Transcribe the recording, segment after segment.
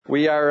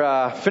We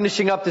are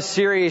finishing up the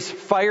series,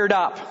 Fired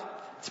Up.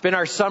 It's been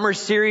our summer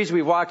series.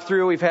 We've walked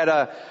through. We've had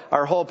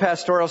our whole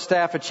pastoral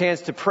staff a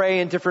chance to pray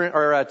in different,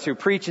 to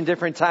preach in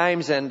different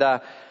times, and I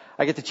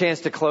get the chance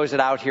to close it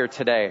out here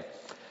today.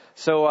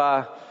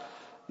 So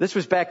this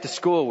was back to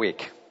school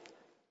week.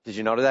 Did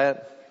you know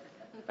that?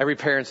 Every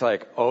parent's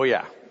like, "Oh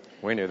yeah,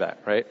 we knew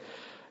that, right?"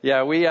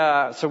 Yeah, we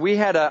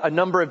had a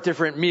number of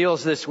different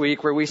meals this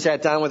week where we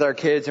sat down with our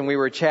kids and we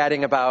were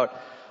chatting about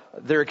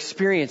their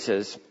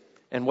experiences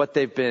and what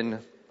they've been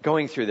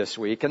going through this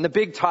week. And the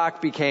big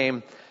talk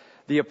became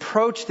the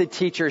approach that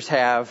teachers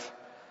have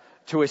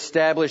to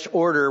establish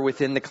order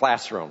within the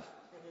classroom.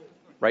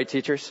 Right,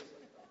 teachers?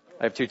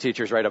 I have two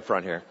teachers right up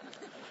front here.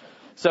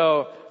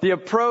 So the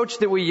approach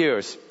that we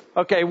use.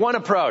 Okay, one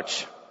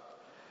approach.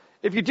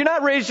 If you do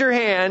not raise your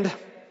hand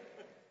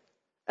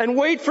and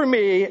wait for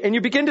me and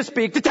you begin to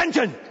speak,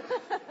 detention!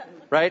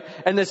 Right?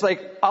 And this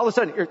all of a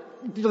sudden,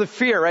 the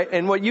fear, right?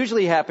 And what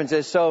usually happens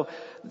is,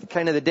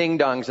 kind of the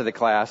ding-dongs of the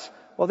class,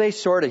 well, they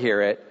sort of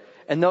hear it.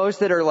 And those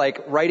that are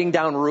writing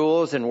down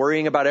rules and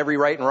worrying about every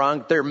right and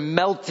wrong, they're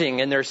melting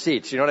in their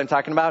seats. You know what I'm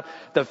talking about?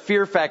 The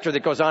fear factor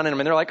that goes on in them.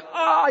 And they're like,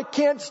 I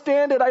can't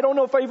stand it. I don't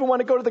know if I even want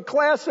to go to the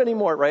class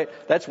anymore, right?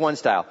 That's one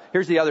style.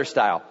 Here's the other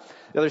style.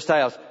 The other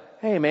style is,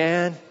 hey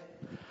man,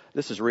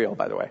 this is real,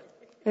 by the way.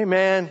 Hey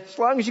man, as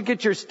long as you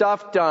get your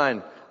stuff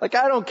done. I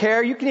don't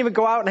care. You can even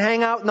go out and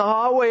hang out in the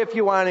hallway if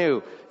you want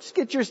to. Just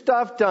get your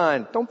stuff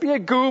done. Don't be a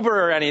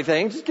goober or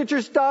anything. Just get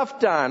your stuff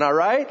done, all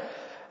right?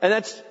 And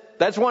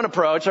that's one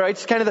approach, all right?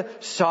 It's kind of the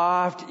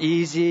soft,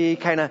 easy,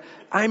 kind of,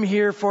 I'm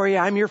here for you.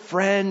 I'm your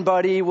friend,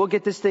 buddy. We'll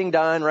get this thing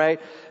done, right?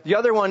 The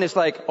other one is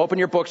open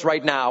your books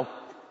right now.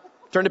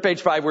 Turn to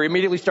page 5. We're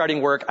immediately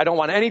starting work. I don't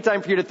want any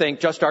time for you to think.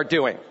 Just start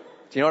doing.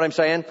 Do you know what I'm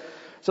saying?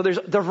 So there's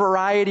the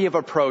variety of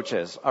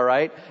approaches, all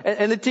right?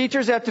 And the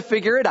teachers have to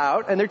figure it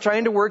out, and they're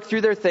trying to work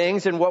through their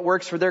things and what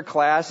works for their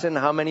class and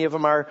how many of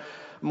them are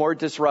more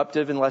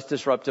disruptive and less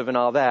disruptive and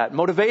all that.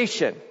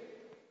 Motivation.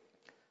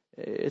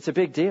 It's a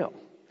big deal.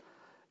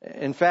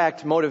 In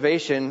fact,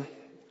 motivation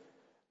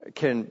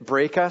can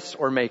break us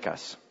or make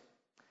us.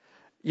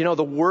 You know,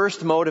 the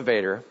worst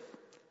motivator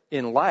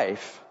in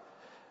life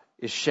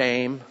is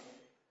shame,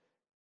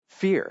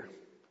 fear.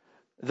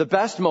 The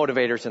best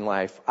motivators in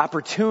life,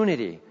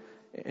 opportunity,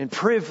 and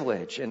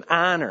privilege and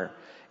honor.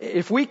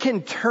 If we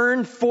can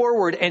turn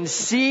forward and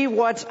see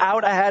what's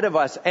out ahead of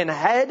us and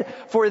head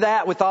for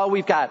that with all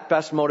we've got,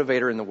 best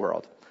motivator in the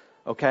world.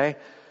 Okay?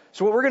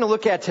 So what we're going to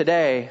look at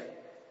today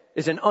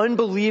is an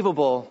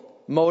unbelievable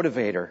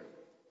motivator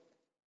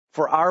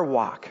for our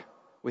walk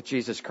with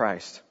Jesus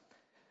Christ.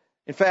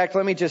 In fact,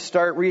 let me just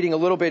start reading a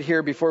little bit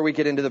here before we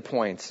get into the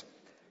points.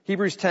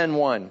 Hebrews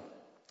 10:1.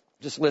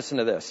 Just listen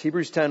to this.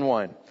 Hebrews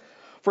 10:1.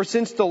 For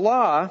since the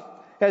law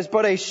has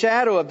but a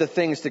shadow of the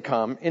things to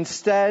come,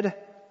 instead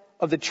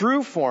of the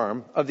true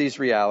form of these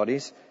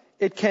realities,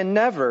 it can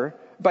never,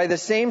 by the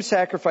same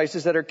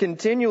sacrifices that are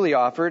continually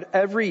offered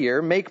every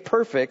year, make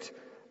perfect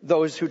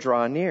those who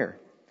draw near.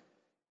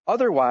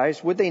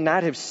 Otherwise, would they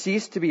not have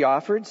ceased to be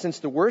offered, since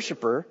the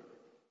worshiper,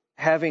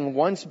 having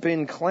once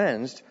been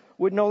cleansed,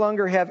 would no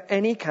longer have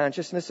any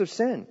consciousness of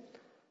sin?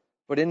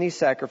 But in these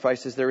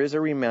sacrifices, there is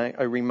a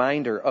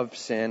reminder of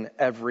sin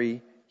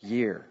every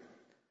year.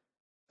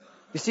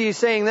 You see, he's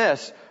saying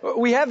this.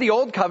 We have the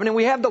old covenant,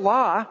 we have the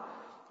law.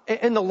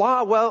 And the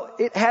law, well,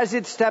 it has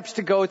its steps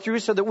to go through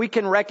so that we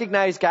can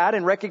recognize God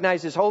and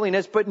recognize His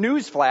holiness. But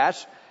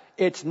newsflash,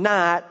 it's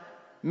not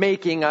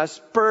making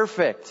us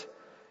perfect.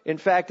 In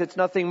fact, it's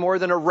nothing more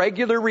than a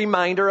regular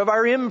reminder of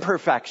our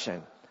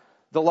imperfection.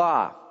 The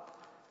law.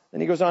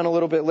 And he goes on a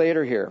little bit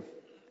later here.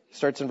 He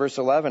starts in verse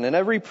 11. And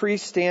every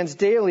priest stands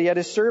daily at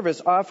his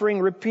service, offering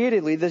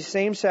repeatedly the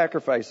same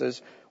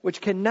sacrifices, which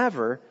can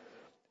never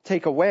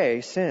take away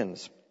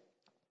sins.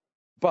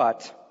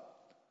 But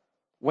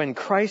when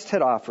Christ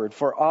had offered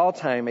for all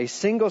time a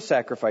single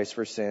sacrifice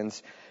for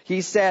sins,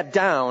 He sat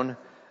down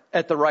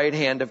at the right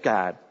hand of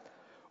God,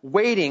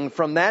 waiting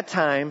from that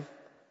time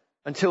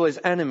until His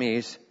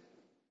enemies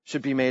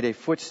should be made a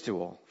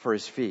footstool for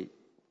His feet.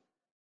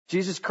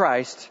 Jesus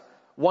Christ,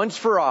 once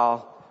for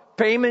all,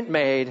 payment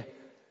made,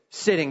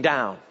 sitting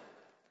down.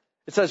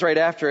 It says right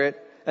after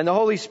it, and the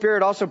Holy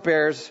Spirit also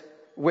bears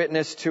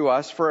witness to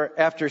us, for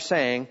after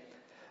saying,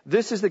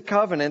 this is the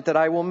covenant that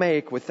I will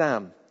make with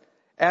them.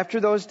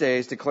 After those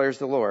days, declares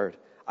the Lord,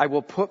 I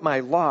will put my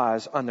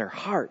laws on their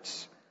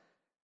hearts.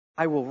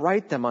 I will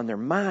write them on their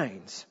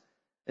minds.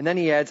 And then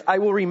he adds, I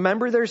will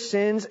remember their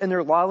sins and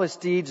their lawless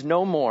deeds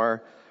no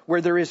more.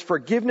 Where there is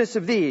forgiveness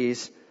of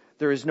these,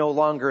 there is no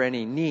longer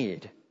any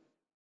need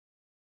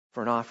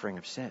for an offering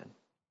of sin.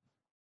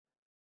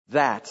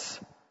 That's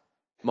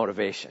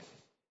motivation.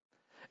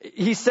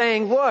 He's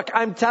saying, look,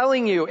 I'm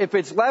telling you, if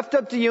it's left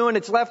up to you and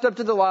it's left up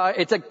to the law,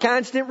 it's a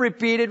constant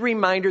repeated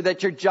reminder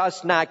that you're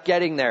just not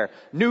getting there.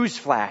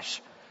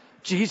 Newsflash.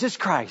 Jesus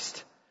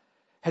Christ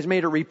has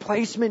made a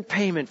replacement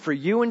payment for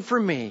you and for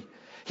me.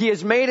 He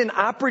has made an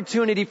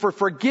opportunity for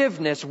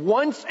forgiveness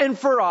once and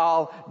for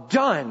all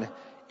done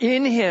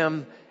in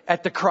Him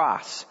at the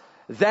cross.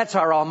 That's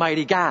our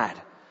Almighty God.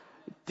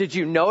 Did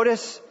you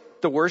notice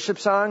the worship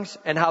songs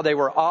and how they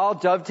were all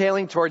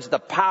dovetailing towards the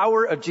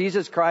power of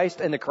Jesus Christ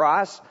and the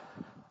cross?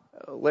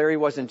 Larry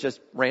wasn't just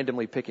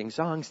randomly picking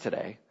songs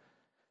today.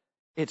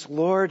 It's,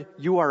 Lord,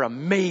 you are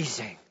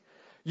amazing.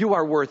 You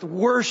are worth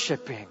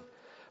worshiping.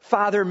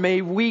 Father,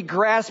 may we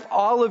grasp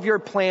all of your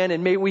plan,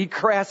 and may we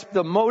grasp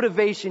the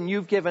motivation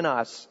you've given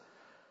us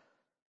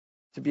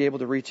to be able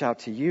to reach out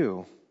to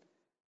you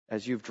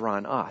as you've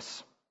drawn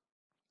us.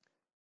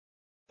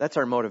 That's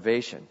our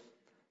motivation.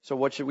 So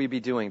what should we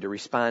be doing to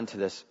respond to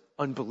this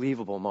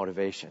unbelievable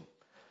motivation?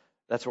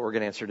 That's what we're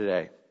going to answer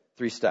today.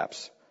 3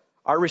 steps.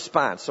 Our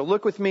response. So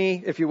look with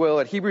me, if you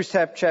will, at Hebrews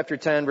chapter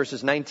 10,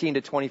 verses 19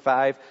 to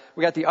 25.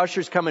 We got the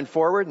ushers coming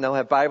forward, and they'll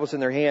have Bibles in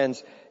their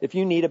hands. If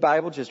you need a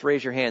Bible, just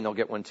raise your hand. They'll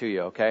get one to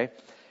you, okay?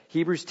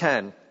 Hebrews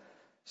 10,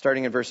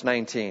 starting in verse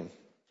 19.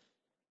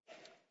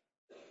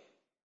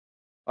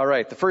 All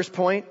right, the first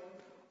point,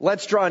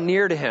 let's draw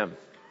near to him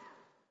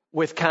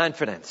with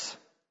confidence.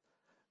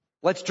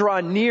 Let's draw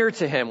near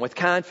to him with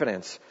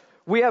confidence.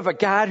 We have a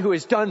God who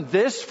has done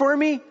this for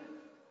me.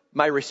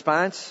 My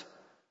response,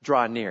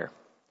 draw near.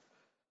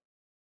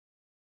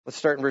 Let's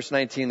start in verse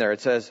 19 there. It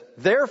says,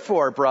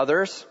 therefore,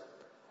 brothers.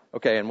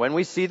 Okay, and when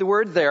we see the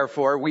word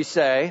therefore, we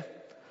say,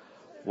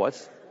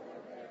 what's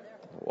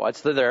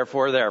the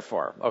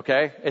therefore?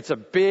 Okay? It's a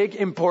big,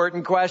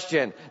 important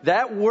question.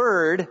 That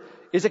word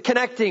is a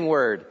connecting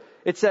word.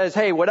 It says,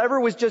 hey, whatever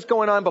was just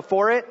going on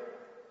before it,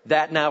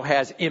 that now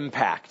has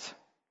impact.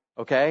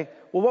 Okay?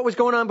 Well, what was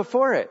going on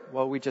before it?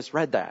 Well, we just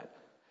read that.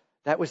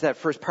 That was that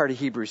first part of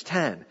Hebrews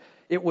 10.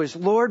 It was,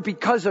 Lord,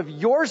 because of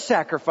your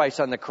sacrifice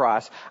on the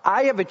cross,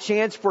 I have a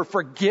chance for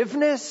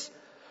forgiveness,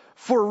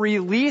 for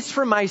release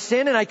from my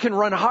sin, and I can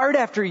run hard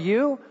after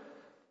you.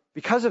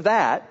 Because of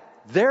that,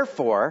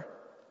 therefore,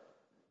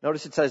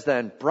 notice it says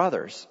then,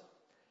 brothers.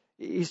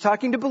 He's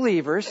talking to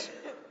believers,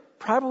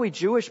 probably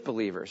Jewish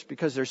believers,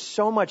 because there's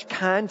so much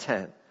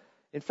content.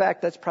 In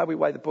fact, that's probably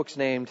why the book's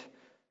named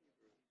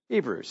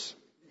Hebrews,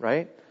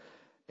 right?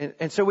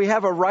 And so we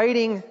have a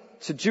writing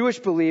to Jewish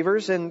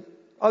believers and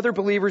other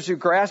believers who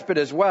grasp it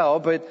as well,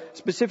 but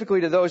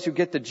specifically to those who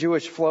get the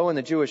Jewish flow and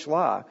the Jewish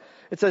law.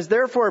 It says,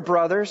 therefore,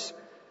 brothers,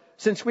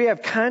 since we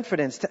have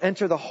confidence to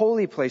enter the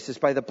holy places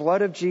by the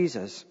blood of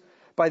Jesus,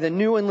 by the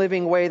new and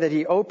living way that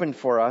he opened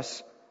for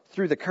us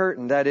through the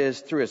curtain, that is,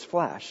 through his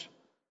flesh.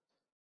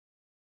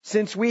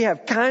 Since we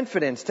have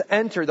confidence to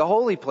enter the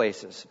holy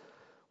places.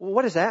 Well,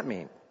 what does that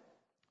mean?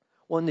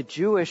 Well, in the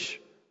Jewish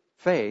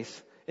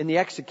faith, in the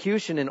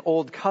execution in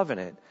Old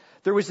Covenant,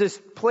 there was this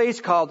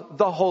place called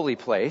the holy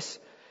place.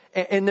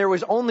 And there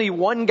was only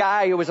one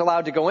guy who was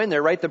allowed to go in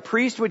there, right? The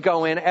priest would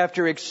go in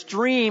after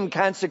extreme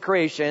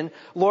consecration.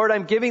 Lord,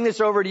 I'm giving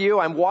this over to you.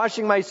 I'm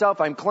washing myself.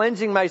 I'm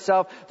cleansing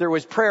myself. There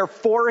was prayer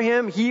for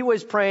him. He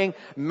was praying,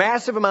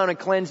 massive amount of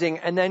cleansing.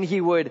 And then he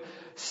would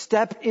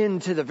step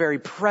into the very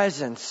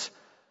presence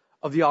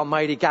of the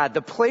Almighty God,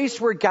 the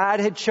place where God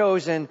had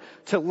chosen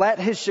to let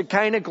his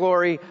Shekinah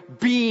glory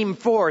beam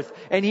forth.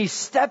 And he's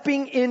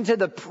stepping into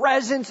the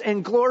presence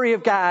and glory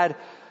of God,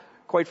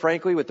 quite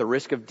frankly, with the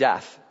risk of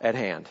death at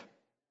hand.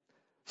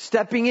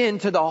 Stepping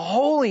into the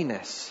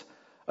holiness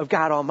of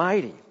God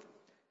Almighty.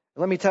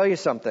 Let me tell you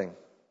something.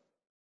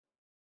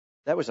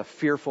 That was a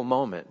fearful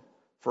moment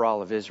for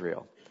all of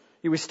Israel.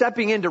 He was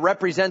stepping in to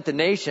represent the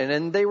nation,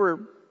 and they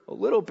were a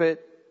little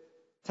bit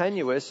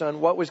tenuous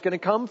on what was going to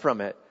come from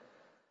it.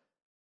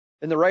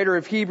 And the writer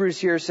of Hebrews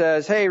here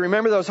says, hey,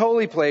 remember those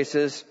holy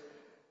places?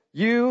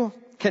 You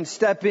can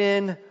step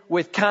in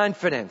with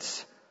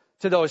confidence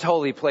to those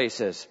holy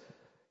places.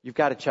 You've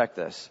got to check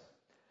this.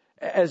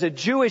 As a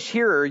Jewish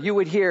hearer, you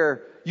would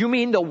hear, you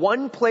mean the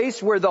one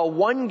place where the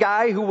one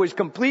guy who was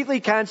completely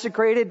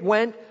consecrated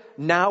went,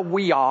 now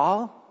we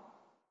all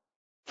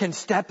can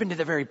step into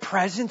the very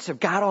presence of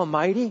God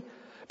Almighty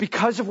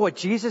because of what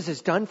Jesus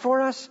has done for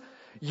us?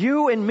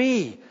 You and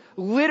me,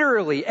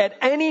 literally at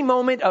any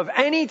moment of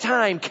any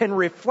time, can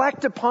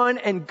reflect upon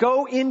and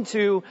go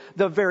into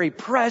the very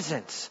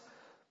presence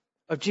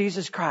of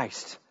Jesus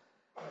Christ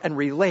and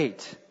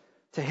relate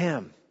to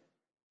him.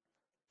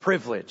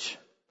 Privilege,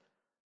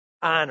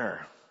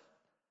 honor,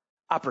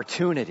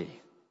 opportunity.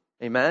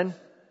 Amen?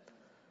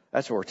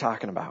 That's what we're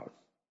talking about.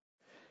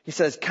 He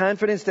says,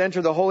 confidence to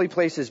enter the holy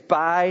places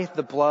by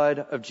the blood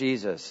of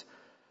Jesus.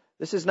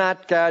 This is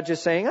not God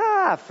just saying,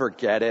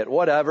 forget it,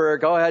 whatever,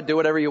 go ahead, do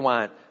whatever you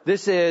want.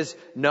 This is,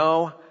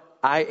 no,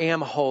 I am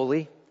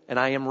holy and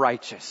I am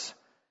righteous.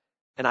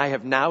 And I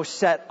have now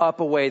set up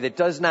a way that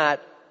does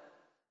not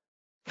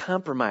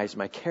compromise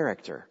my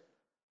character,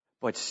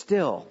 but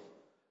still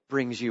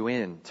brings you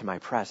into my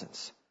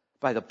presence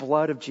by the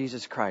blood of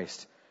Jesus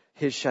Christ,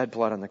 his shed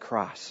blood on the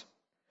cross.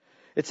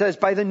 It says,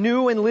 by the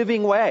new and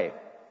living way.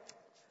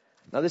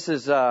 Now this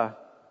is,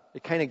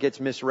 it kind of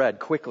gets misread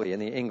quickly in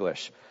the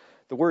English.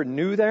 The word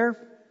new there,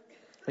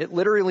 it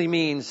literally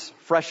means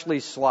freshly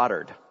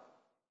slaughtered.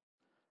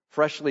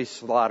 Freshly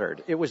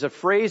slaughtered. It was a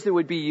phrase that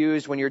would be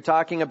used when you're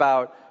talking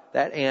about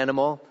that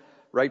animal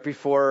right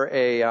before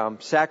a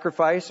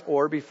sacrifice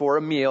or before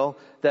a meal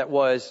that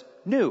was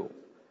new.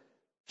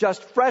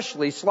 just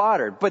freshly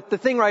slaughtered. But the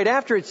thing right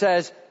after it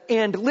says,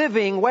 and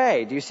living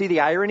way. Do you see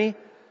the irony?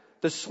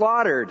 The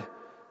slaughtered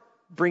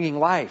bringing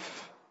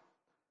life.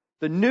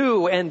 The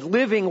new and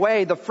living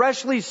way, the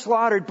freshly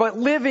slaughtered but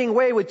living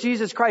way with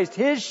Jesus Christ.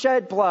 His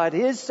shed blood,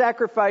 His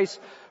sacrifice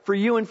for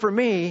you and for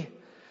me.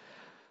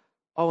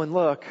 Oh, and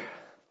look,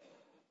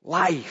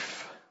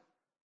 life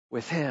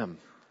with Him.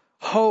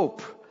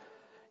 Hope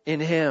in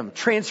Him.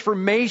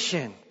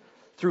 Transformation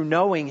through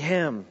knowing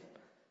Him.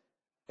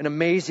 An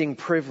amazing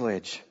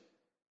privilege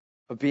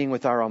of being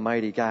with our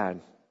Almighty God.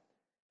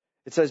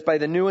 It says, by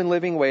the new and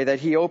living way that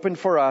He opened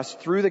for us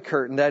through the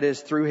curtain, that is,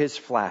 through His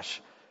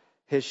flesh,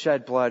 His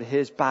shed blood,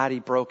 His body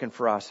broken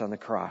for us on the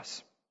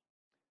cross.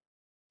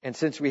 And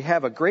since we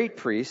have a great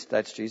priest,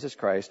 that's Jesus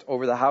Christ,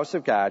 over the house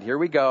of God, here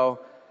we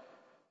go.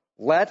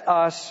 Let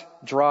us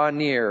draw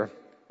near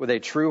with a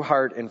true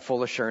heart and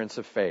full assurance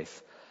of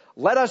faith.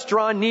 Let us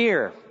draw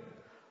near.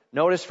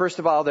 Notice, first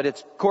of all, that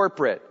it's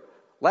corporate.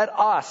 Let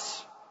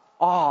us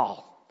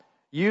all,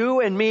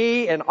 you and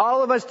me and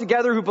all of us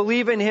together who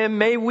believe in Him,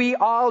 may we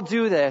all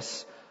do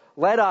this.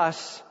 Let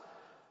us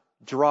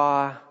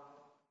draw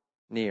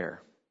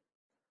near.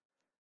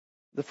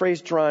 The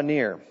phrase draw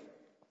near,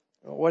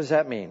 what does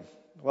that mean?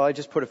 Well, I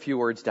just put a few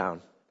words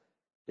down.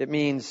 It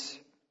means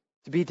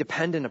to be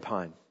dependent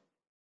upon.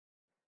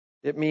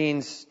 It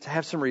means to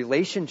have some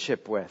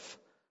relationship with,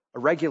 a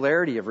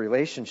regularity of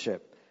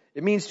relationship.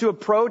 It means to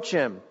approach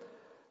Him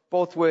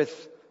both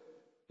with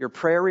your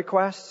prayer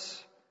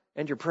requests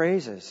and your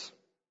praises.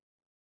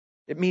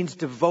 It means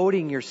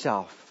devoting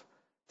yourself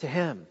to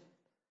Him.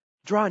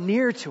 Draw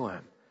near to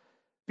Him.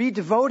 Be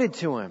devoted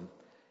to Him.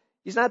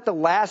 He's not the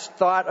last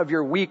thought of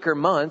your week or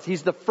month.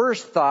 He's the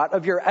first thought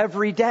of your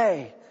every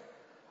day.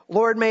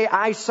 Lord, may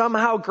I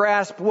somehow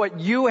grasp what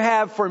You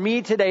have for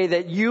me today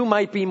that You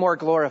might be more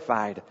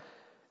glorified.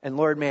 And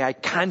Lord, may I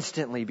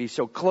constantly be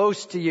so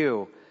close to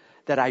You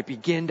that I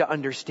begin to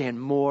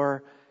understand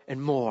more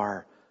and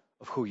more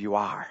of who You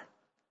are.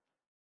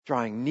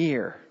 Drawing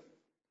near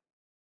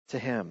to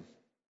Him.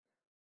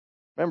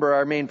 Remember,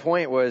 our main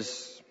point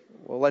was,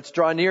 well, let's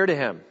draw near to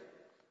Him.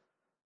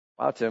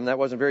 Wow, Tim, that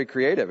wasn't very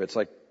creative. It's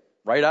like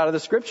right out of the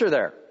scripture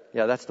there.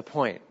 Yeah, that's the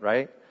point,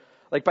 right?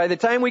 Like by the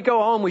time we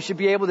go home, we should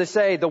be able to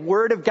say, the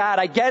Word of God,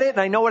 I get it and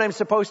I know what I'm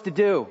supposed to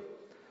do.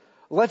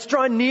 Let's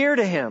draw near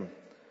to Him.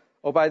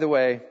 Oh, by the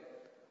way,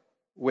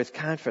 with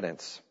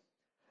confidence.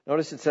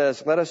 Notice it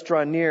says, let us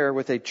draw near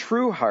with a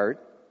true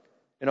heart.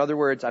 In other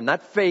words, I'm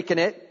not faking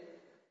it.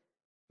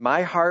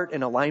 My heart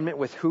in alignment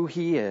with who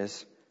He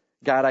is.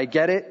 God, I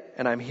get it,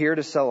 and I'm here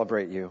to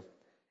celebrate You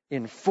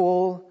in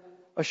full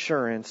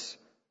assurance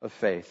of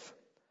faith.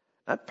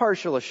 Not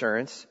partial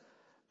assurance.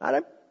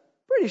 I'm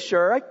pretty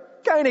sure. I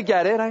kind of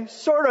get it. I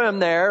sort of am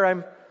there.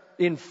 I'm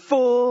in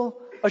full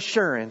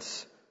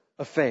assurance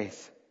of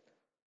faith.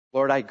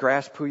 Lord, I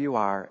grasp who You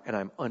are, and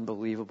I'm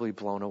unbelievably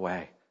blown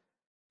away.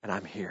 And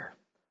I'm here.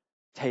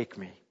 Take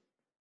me.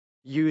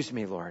 Use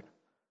me, Lord.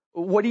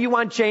 What do You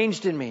want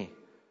changed in me?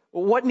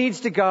 What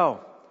needs to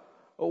go?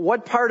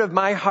 What part of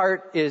my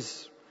heart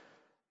is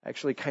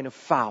actually kind of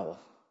foul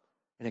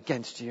and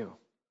against You?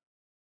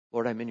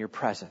 Lord, I'm in Your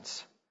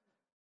presence,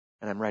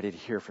 and I'm ready to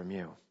hear from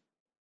You.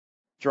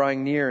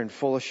 Drawing near in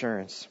full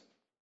assurance.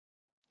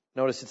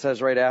 Notice it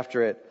says right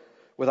after it,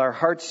 with our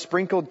hearts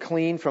sprinkled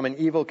clean from an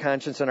evil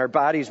conscience and our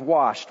bodies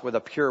washed with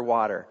a pure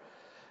water.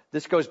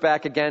 This goes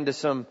back again to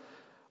some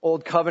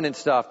Old Covenant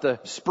stuff, the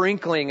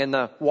sprinkling and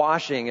the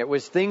washing. It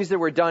was things that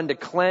were done to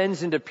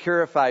cleanse and to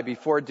purify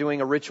before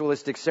doing a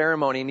ritualistic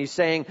ceremony. And He's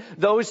saying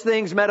those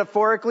things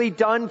metaphorically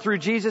done through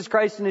Jesus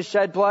Christ and His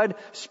shed blood,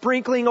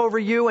 sprinkling over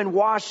you and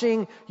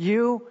washing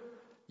you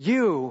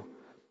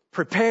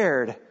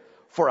prepared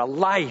for a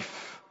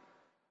life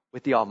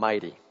with the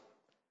Almighty.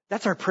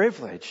 That's our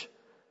privilege,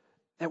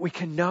 that we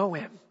can know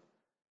Him,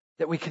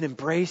 that we can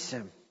embrace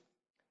Him,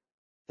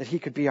 that He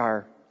could be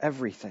our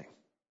everything.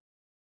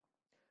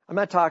 I'm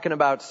not talking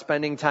about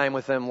spending time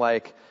with Him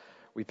like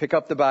we pick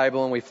up the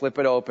Bible and we flip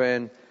it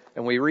open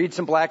and we read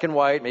some black and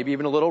white, maybe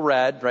even a little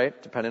red,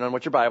 right? Depending on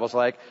what your Bible's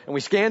like. And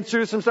we scan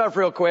through some stuff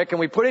real quick and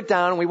we put it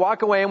down and we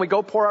walk away and we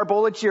go pour our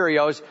bowl of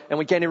Cheerios and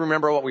we can't even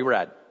remember what we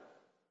read.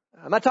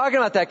 I'm not talking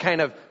about that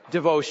kind of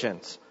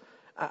devotions.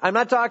 I'm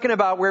not talking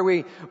about where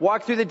we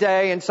walk through the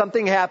day and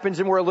something happens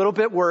and we're a little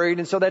bit worried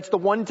and so that's the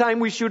one time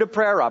we shoot a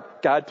prayer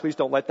up. God, please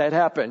don't let that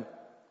happen.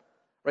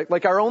 Right?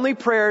 Like our only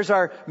prayers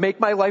are make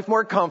my life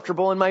more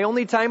comfortable and my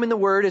only time in the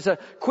Word is a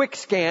quick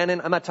scan,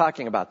 and I'm not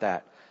talking about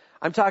that.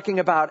 I'm talking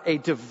about a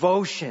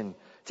devotion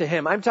to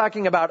Him. I'm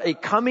talking about a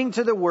coming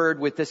to the Word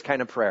with this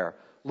kind of prayer.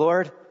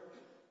 Lord,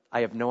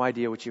 I have no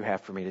idea what You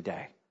have for me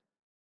today,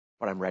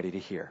 but I'm ready to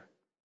hear.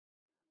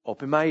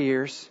 Open my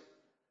ears,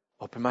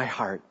 open my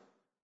heart,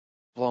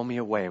 blow me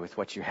away with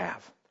what You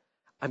have.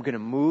 I'm going to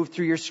move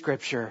through Your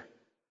Scripture.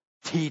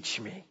 Teach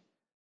me.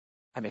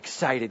 I'm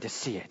excited to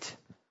see it.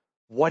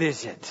 What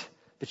is it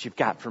that You've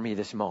got for me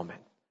this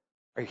moment?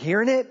 Are you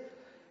hearing it?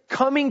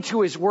 Coming to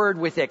His Word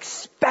with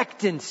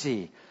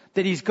expectancy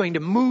that He's going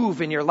to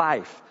move in your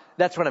life.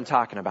 That's what I'm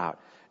talking about.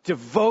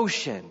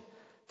 Devotion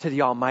to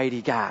the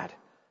Almighty God.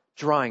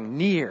 drawing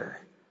near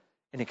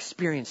and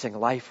experiencing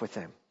life with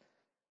him.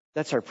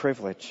 That's our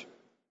privilege.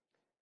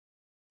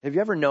 Have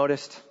you ever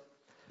noticed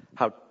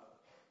how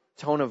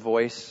tone of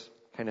voice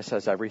kind of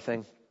says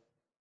everything?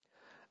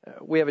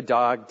 We have a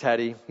dog,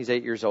 Teddy. He's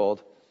 8 years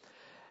old.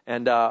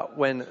 And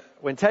when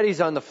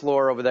Teddy's on the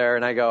floor over there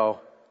and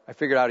I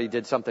figured out he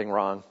did something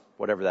wrong,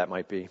 whatever that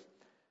might be.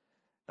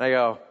 And I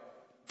go,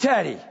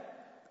 Teddy,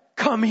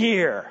 come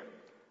here.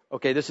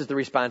 Okay, this is the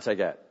response I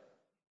get.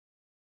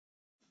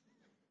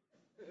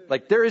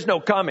 Like, there is no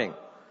coming.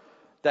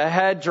 The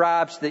head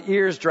drops, the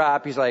ears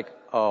drop. He's like,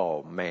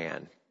 oh,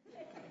 man.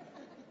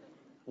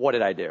 What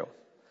did I do?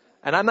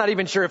 And I'm not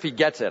even sure if he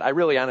gets it. I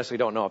really honestly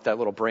don't know if that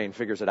little brain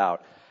figures it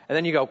out. And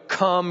then you go,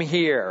 come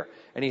here.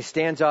 And he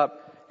stands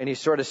up and he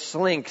sort of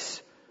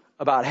slinks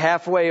about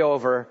halfway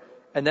over.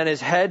 And then his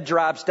head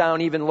drops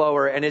down even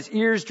lower and his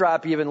ears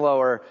drop even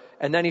lower.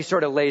 And then he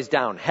sort of lays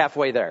down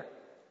halfway there.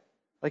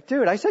 Like,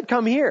 dude, I said,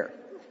 come here.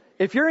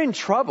 If you're in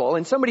trouble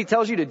and somebody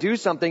tells you to do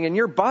something and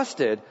you're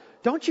busted,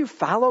 don't you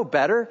follow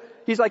better?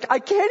 He's like, I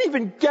can't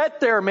even get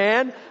there,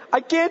 man.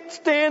 I can't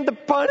stand the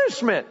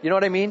punishment. You know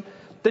what I mean?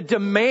 The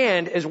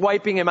demand is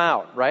wiping him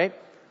out, right?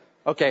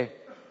 Okay,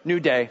 new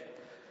day.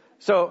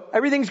 So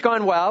everything's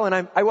gone well,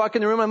 and I walk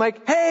in the room, I'm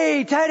like,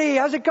 hey, Teddy,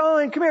 how's it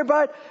going? Come here,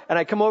 bud. And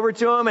I come over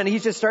to him, and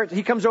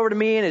he comes over to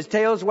me, and his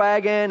tail's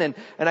wagging, and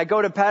I go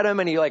to pet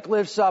him, and he like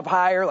lifts up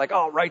higher, like,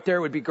 oh, right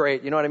there would be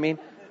great. You know what I mean?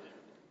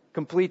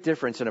 Complete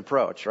difference in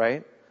approach,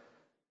 right?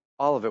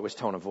 All of it was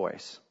tone of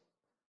voice.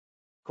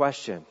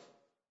 Question,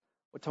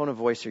 what tone of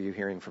voice are you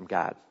hearing from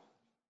God?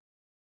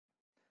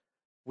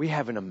 We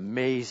have an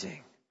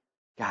amazing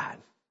God.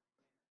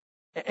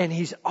 And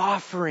he's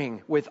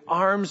offering with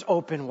arms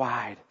open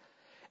wide.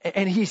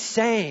 And he's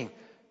saying,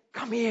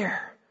 come here.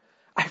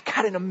 I've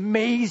got an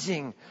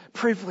amazing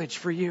privilege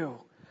for you.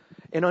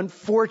 And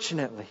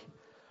unfortunately,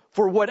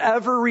 for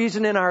whatever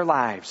reason in our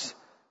lives,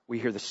 we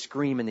hear the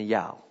scream and the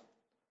yell.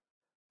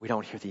 We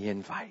don't hear the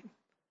invite.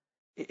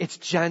 It's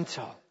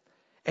gentle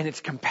and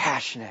it's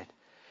compassionate.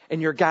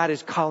 And your God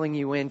is calling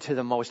you into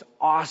the most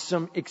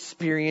awesome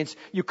experience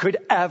you could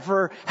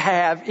ever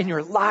have in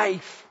your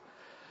life.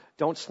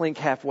 Don't slink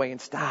halfway and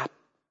stop.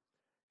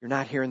 You're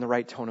not hearing the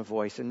right tone of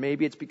voice. And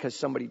maybe it's because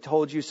somebody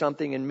told you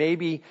something. And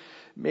maybe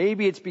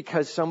it's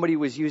because somebody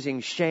was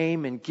using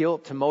shame and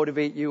guilt to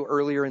motivate you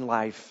earlier in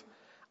life.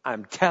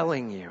 I'm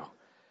telling you,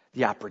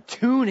 the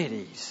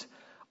opportunities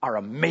are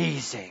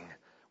amazing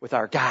with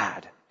our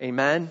God.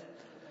 Amen?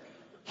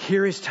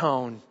 Hear his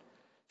tone.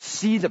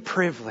 See the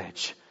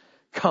privilege.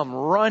 Come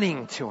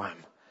running to him.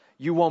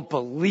 You won't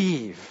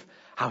believe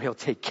how he'll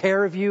take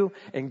care of you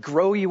and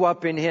grow you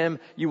up in him.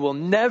 You will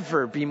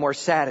never be more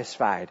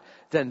satisfied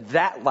than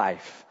that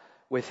life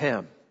with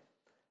him.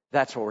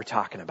 That's what we're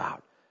talking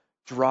about.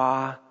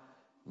 Draw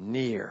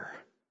near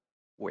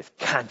with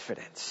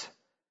confidence.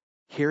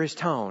 Hear his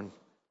tone.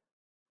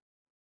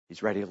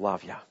 He's ready to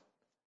love you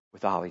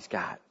with all he's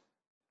got.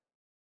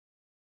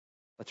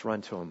 Let's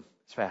run to him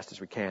as fast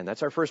as we can.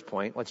 That's our first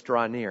point. Let's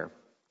draw near.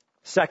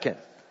 Second,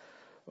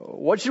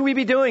 what should we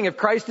be doing if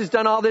Christ has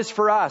done all this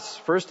for us?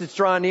 First, it's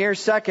draw near.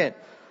 Second,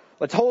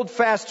 let's hold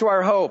fast to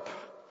our hope.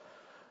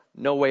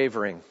 No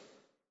wavering.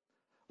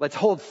 Let's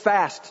hold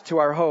fast to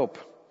our hope.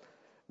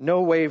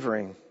 No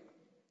wavering.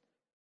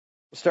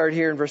 We'll start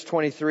here in verse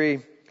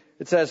 23.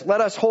 It says,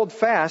 let us hold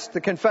fast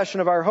the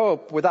confession of our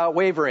hope without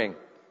wavering.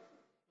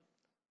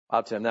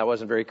 Wow, Tim, that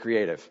wasn't very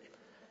creative.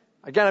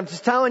 Again, I'm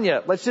just telling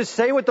you, let's just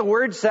say what the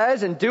word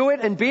says and do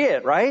it and be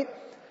it, right?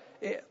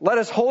 Let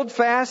us hold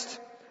fast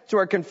to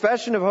our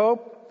confession of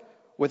hope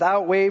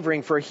without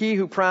wavering, for he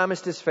who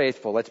promised is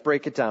faithful. Let's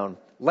break it down.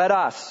 Let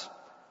us,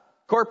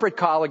 corporate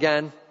call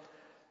again,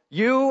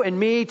 you and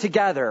me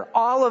together,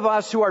 all of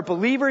us who are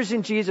believers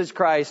in Jesus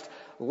Christ,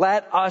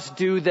 let us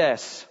do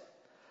this.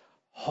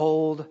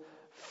 Hold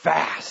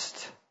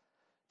fast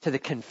to the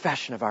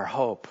confession of our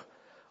hope.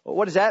 Well,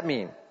 what does that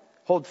mean?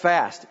 Hold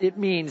fast. It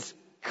means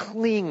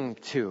cling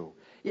to.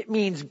 It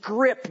means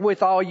grip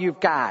with all you've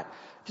got.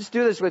 Just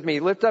do this with me.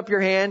 Lift up your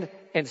hand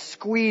and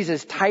squeeze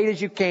as tight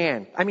as you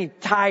can. I mean,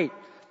 tight.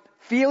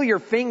 Feel your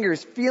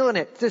fingers, feeling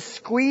it. Just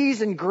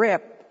squeeze and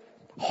grip.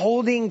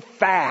 Holding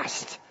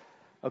fast.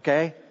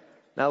 Okay?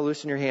 Now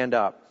loosen your hand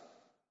up.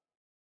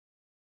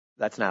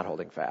 That's not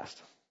holding fast.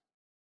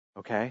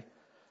 Okay?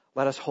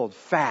 Let us hold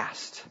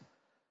fast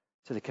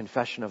to the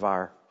confession of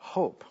our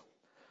hope.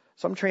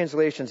 Some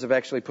translations have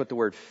actually put the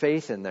word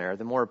faith in there.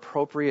 The more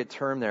appropriate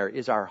term there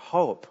is our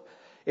hope.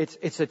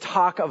 It's a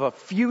talk of a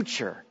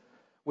future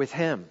with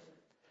him.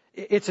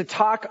 It's a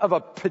talk of a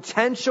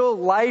potential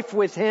life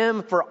with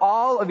him for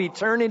all of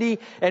eternity.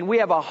 And we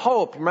have a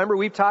hope. Remember,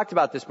 we've talked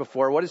about this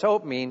before. What does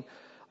hope mean?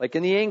 Like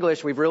in the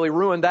English, we've really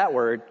ruined that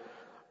word,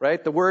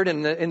 right? The word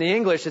in the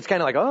English, it's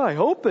kind of like, oh, I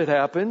hope it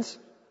happens.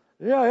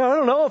 Yeah, I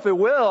don't know if it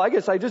will. I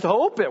guess I just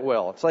hope it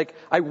will. It's like,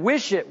 I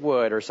wish it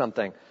would or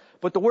something.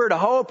 But the word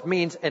hope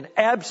means an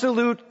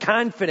absolute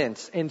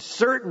confidence and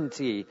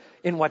certainty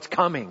in what's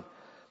coming.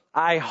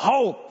 I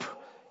hope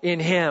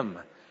in him.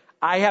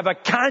 I have a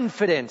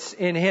confidence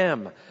in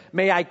him.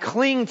 May I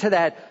cling to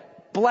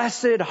that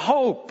blessed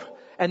hope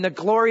and the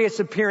glorious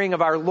appearing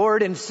of our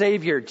Lord and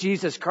Savior,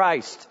 Jesus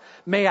Christ.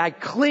 May I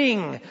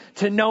cling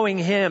to knowing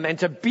Him and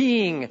to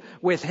being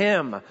with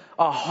Him,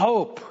 a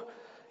hope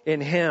in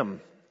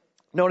Him.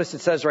 Notice it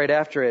says right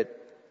after it,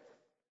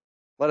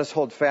 let us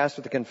hold fast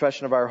with the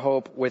confession of our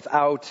hope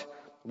without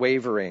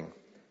wavering.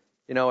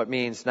 You know, it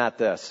means not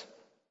this.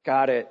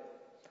 Got it.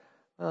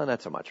 Oh,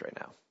 not so much right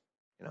now.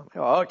 You know,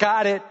 oh,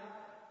 got it.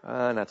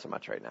 Not so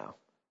much right now.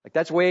 Like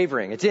that's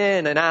wavering. It's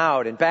in and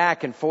out and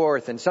back and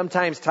forth and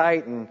sometimes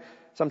tight and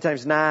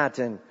sometimes not.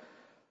 And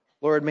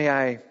Lord, may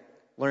I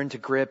learn to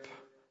grip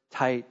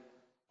tight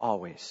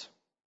always.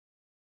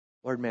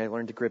 Lord, may I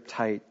learn to grip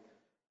tight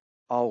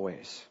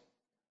always.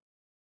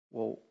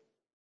 Well,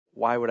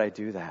 why would I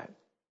do that?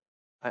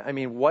 I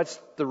mean, what's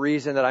the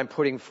reason that I'm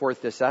putting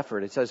forth this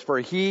effort? It says, for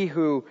He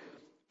who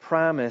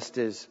promised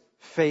is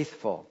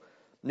faithful.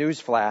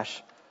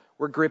 Newsflash,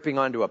 we're gripping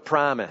onto a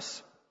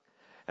promise.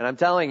 And I'm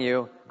telling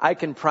you, I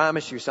can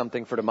promise you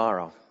something for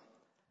tomorrow.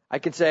 I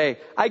can say,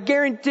 I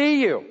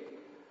guarantee you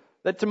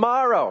that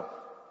tomorrow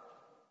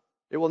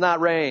it will not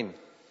rain.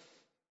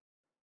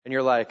 And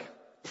you're like,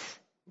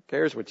 who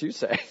cares what you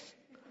say?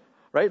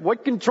 Right?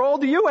 What control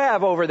do you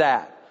have over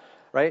that?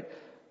 Right?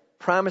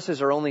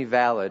 Promises are only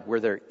valid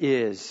where there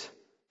is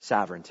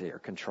sovereignty or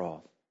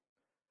control.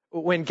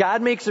 When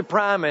God makes a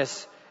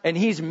promise and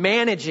He's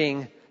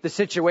managing the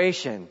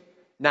situation,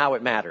 now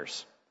it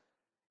matters.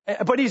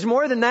 But He's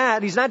more than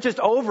that. He's not just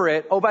over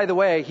it. Oh, by the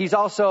way, He's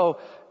also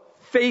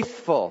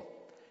faithful.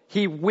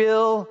 He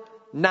will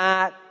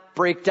not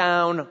break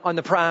down on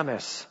the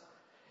promise.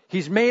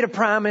 He's made a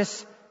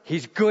promise.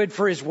 He's good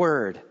for His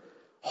word.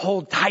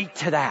 Hold tight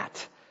to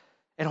that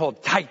and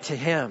hold tight to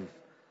Him.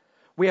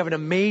 We have an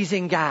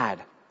amazing God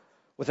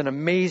with an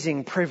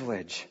amazing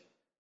privilege,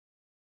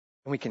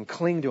 and we can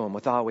cling to Him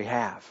with all we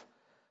have.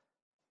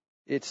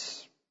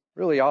 It's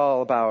really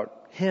all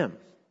about Him,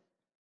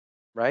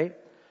 right?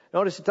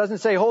 Notice it doesn't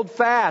say hold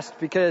fast,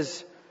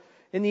 because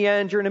in the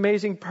end you're an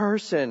amazing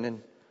person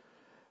and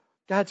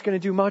God's going to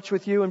do much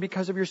with you, and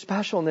because of your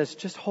specialness,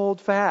 just hold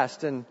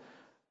fast. And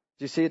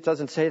do you see, it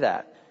doesn't say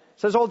that.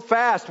 It says hold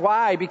fast.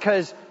 Why?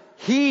 Because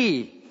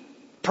He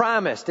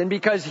promised and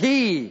because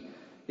He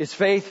is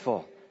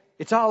faithful.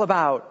 It's all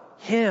about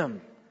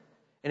Him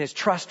and His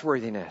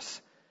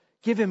trustworthiness.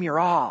 Give Him your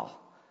all.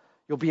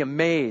 You'll be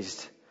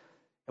amazed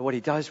at what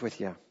He does with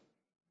you.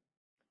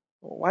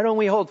 Why don't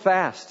we hold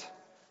fast?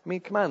 I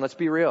mean, come on, let's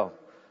be real.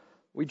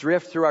 We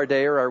drift through our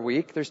day or our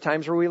week. There's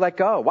times where we let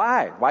go.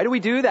 Why? Why do we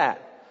do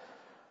that?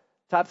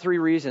 Top 3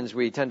 reasons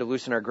we tend to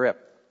loosen our grip.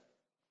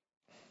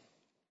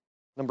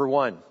 Number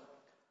 1,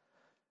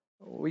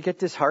 we get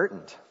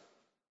disheartened.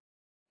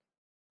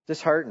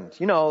 Disheartened.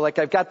 You know, like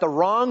I've got the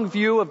wrong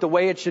view of the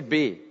way it should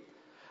be.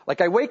 Like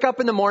I wake up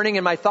in the morning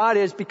and my thought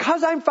is,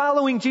 because I'm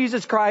following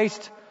Jesus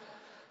Christ,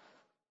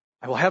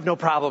 I will have no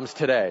problems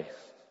today.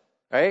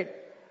 Right?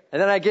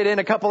 And then I get in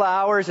a couple of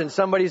hours and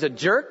somebody's a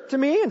jerk to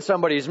me and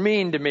somebody's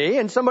mean to me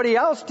and somebody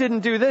else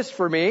didn't do this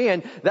for me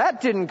and that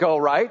didn't go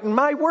right. And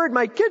my word,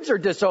 my kids are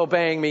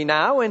disobeying me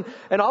now. And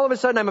all of a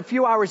sudden I'm a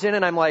few hours in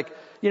and I'm like,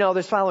 you know,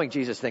 this following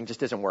Jesus thing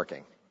just isn't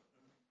working.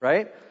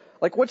 Right?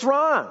 Like, what's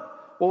wrong?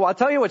 Well, I'll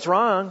tell you what's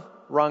wrong.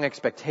 Wrong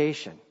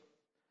expectation.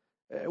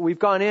 We've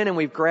gone in and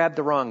we've grabbed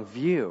the wrong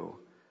view.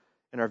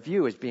 And our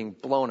view is being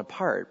blown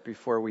apart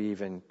before we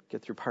even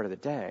get through part of the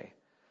day.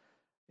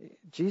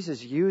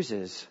 Jesus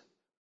uses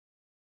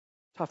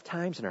tough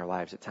times in our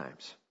lives at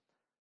times.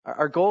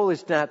 Our goal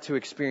is not to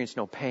experience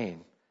no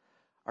pain.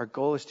 Our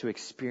goal is to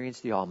experience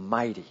the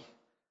Almighty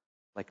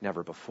like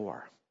never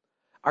before.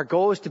 Our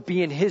goal is to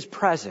be in His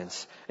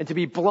presence and to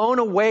be blown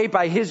away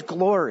by His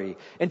glory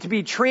and to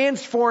be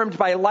transformed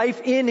by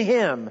life in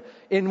Him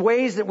in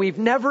ways that we've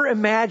never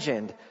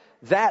imagined.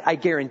 That, I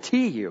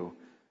guarantee you,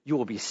 you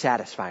will be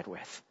satisfied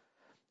with.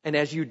 And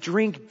as you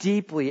drink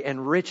deeply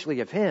and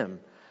richly of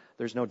Him,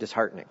 there's no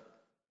disheartening.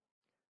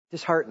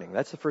 Disheartening.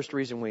 That's the first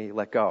reason we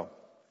let go.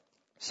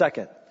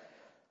 Second,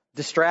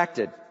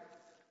 distracted.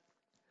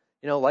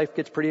 You know, life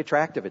gets pretty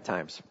attractive at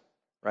times,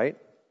 right?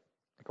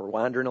 Like we're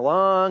wandering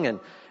along and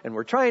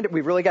we're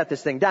we've really got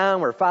this thing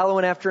down. We're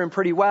following after Him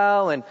pretty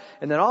well. And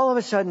then all of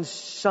a sudden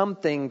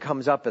something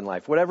comes up in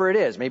life, whatever it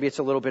is. Maybe it's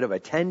a little bit of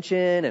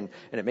attention and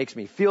it makes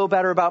me feel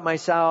better about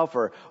myself.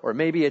 Or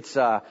maybe it's,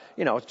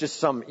 it's just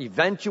some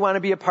event you want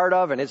to be a part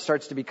of and it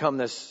starts to become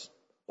this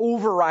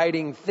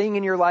overriding thing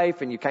in your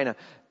life and you kind of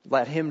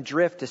let Him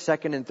drift to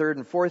second and third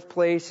and fourth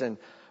place. And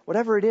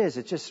whatever it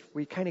is,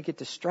 we kind of get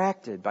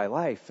distracted by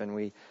life and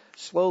we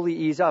slowly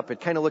ease up. It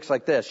kind of looks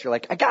like this. You're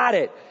like, I got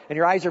it. And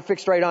your eyes are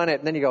fixed right on it.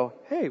 And then you go,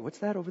 hey, what's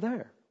that over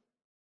there?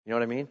 You know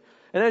what I mean?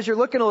 And as you're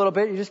looking a little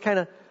bit, you just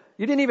you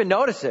didn't even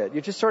notice it.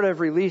 You just sort of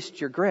released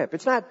your grip.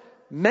 It's not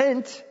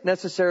meant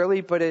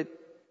necessarily, but it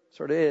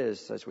sort of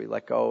is as we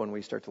let go and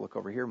we start to look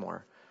over here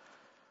more.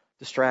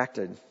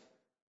 Distracted.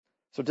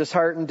 So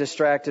disheartened,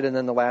 distracted, and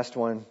then the last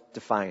one,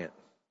 defiant.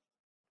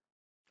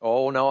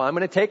 Oh no, I'm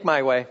going to take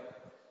my way.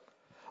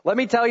 Let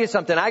me tell you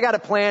something. I got a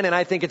plan and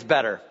I think it's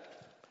better.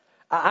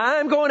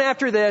 I'm going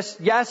after this.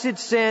 Yes,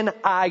 it's sin.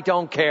 I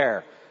don't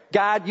care.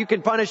 God, you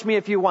can punish me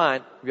if you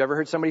want. Have you ever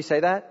heard somebody say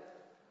that?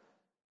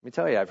 Let me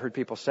tell you, I've heard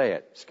people say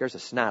it. It scares the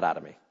snot out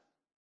of me.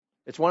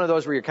 It's one of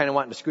those where you're kind of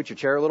wanting to scoot your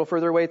chair a little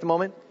further away at the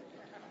moment.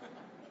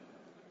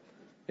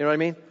 You know what I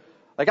mean?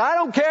 Like, I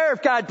don't care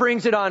if God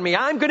brings it on me.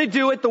 I'm going to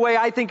do it the way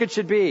I think it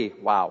should be.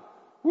 Wow.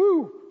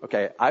 Woo.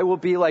 Okay, I will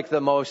be like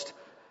the most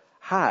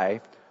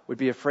high would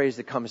be a phrase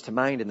that comes to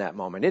mind in that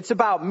moment. It's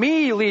about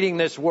me leading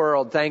this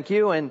world, thank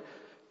you. And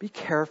be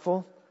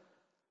careful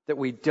that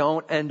we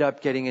don't end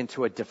up getting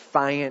into a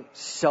defiant,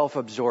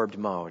 self-absorbed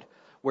mode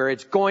where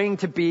it's going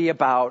to be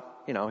about,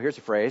 here's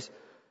a phrase,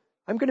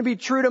 I'm going to be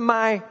true to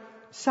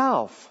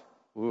myself.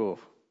 Ooh.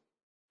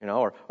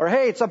 Or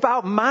hey, it's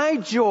about my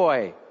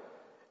joy.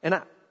 And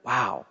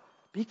wow,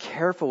 be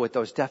careful with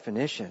those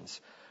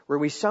definitions where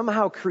we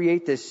somehow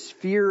create this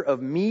sphere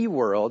of me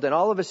world, and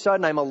all of a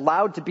sudden I'm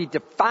allowed to be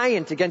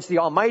defiant against the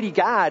Almighty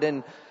God,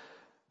 and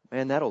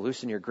man, that'll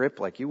loosen your grip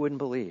like you wouldn't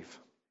believe.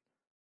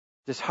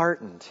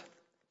 Disheartened,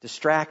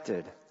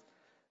 distracted,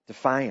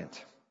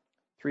 defiant.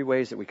 3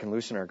 ways that we can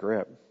loosen our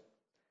grip.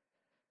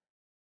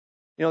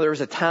 There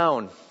was a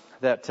town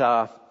that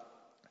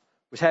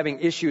was having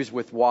issues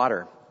with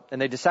water,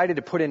 and they decided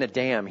to put in a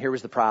dam. Here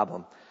was the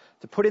problem.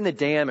 To put in the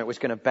dam, it was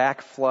going to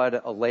back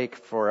flood a lake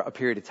for a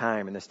period of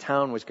time, and this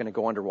town was going to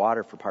go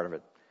underwater for part of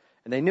it.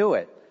 And they knew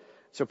it.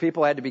 So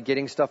people had to be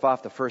getting stuff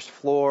off the first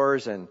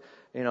floors, and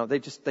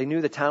they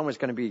knew the town was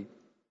going to be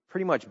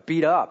pretty much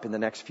beat up in the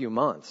next few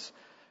months.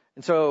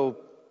 And so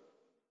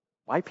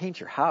why paint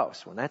your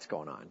house when that's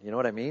going on? You know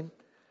what I mean?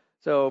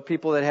 So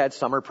people that had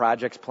summer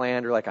projects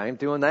planned are like, I ain't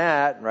doing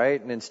that, right?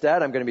 And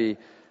instead I'm going to be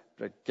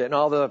getting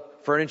all the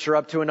furniture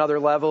up to another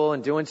level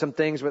and doing some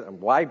things with,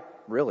 why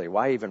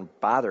even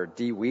bother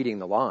de-weeding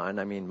the lawn?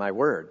 I mean, my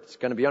word, it's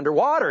going to be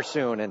underwater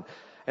soon.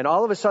 And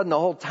all of a sudden the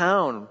whole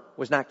town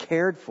was not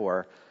cared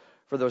for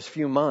those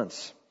few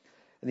months.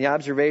 And the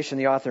observation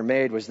the author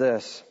made was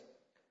this: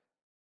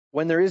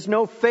 when there is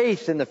no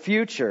faith in the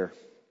future,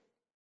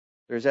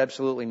 there's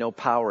absolutely no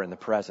power in the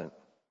present.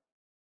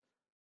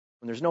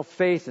 When there's no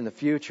faith in the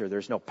future,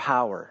 there's no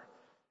power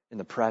in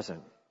the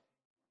present.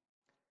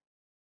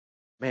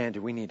 Man,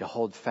 do we need to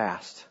hold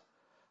fast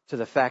to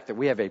the fact that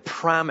we have a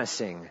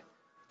promising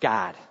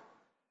God,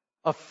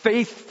 a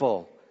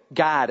faithful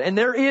God, and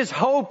there is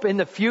hope in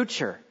the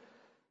future,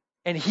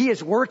 and He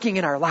is working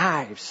in our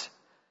lives,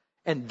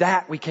 and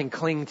that we can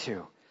cling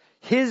to.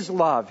 His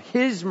love,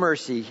 His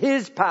mercy,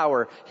 His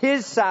power,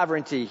 His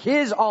sovereignty,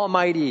 His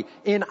almighty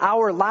in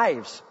our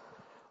lives.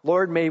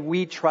 Lord, may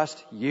we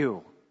trust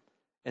You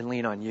and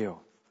lean on You.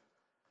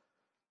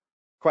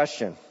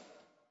 Question: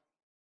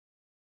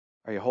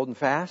 are you holding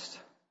fast?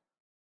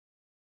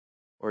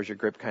 Or is your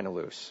grip kind of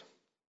loose?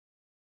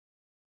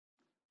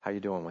 How you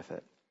doing with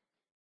it?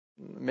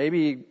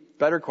 Maybe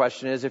better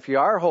question is, if you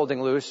are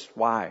holding loose,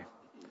 why?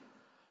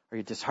 Are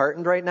you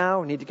disheartened right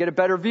now? Need to get a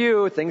better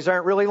view. Things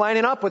aren't really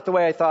lining up with the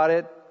way I thought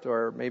it.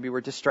 Or maybe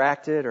we're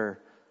distracted, or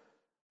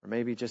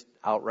maybe just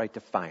outright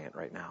defiant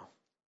right now.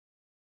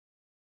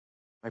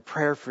 My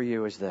prayer for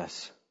you is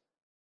this: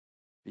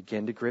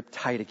 begin to grip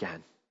tight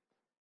again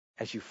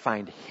as you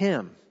find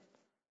Him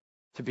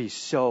to be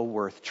so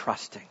worth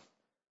trusting.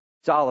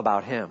 It's all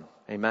about Him.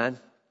 Amen?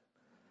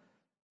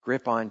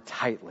 Grip on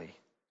tightly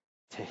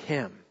to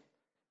Him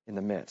in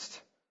the midst.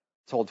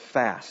 Let's hold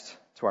fast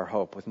to our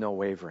hope with no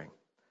wavering.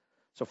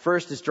 So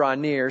first is draw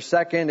near.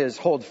 Second is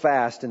hold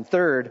fast. And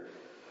third,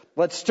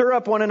 let's stir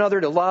up one another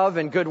to love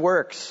and good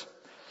works.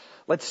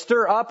 Let's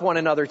stir up one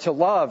another to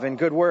love and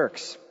good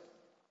works.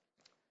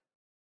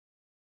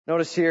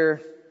 Notice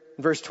here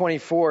in verse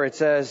 24 it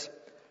says,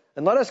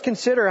 and let us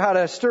consider how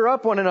to stir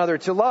up one another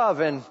to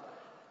love and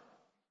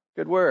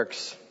good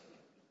works.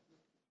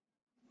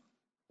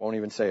 Won't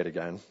even say it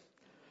again.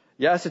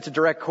 Yes, it's a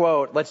direct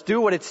quote. Let's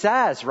do what it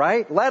says,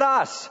 right? Let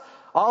us,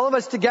 all of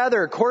us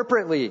together,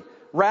 corporately,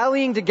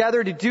 rallying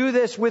together to do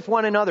this with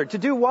one another. To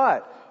do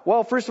what?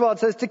 Well, first of all, it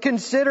says to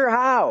consider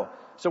how.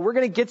 So we're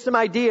going to get some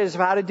ideas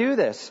of how to do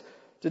this.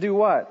 To do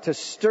what? To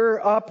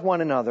stir up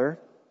one another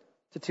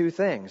to 2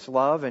 things,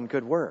 love and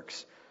good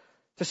works.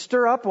 To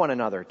stir up one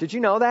another. Did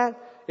you know that?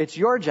 It's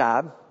your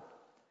job,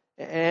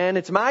 and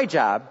it's my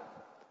job,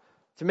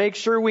 to make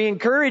sure we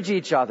encourage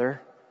each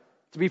other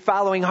to be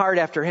following hard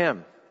after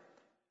Him.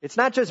 It's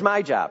not just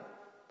my job.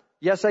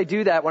 Yes, I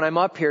do that when I'm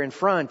up here in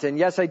front. And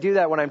yes, I do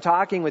that when I'm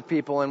talking with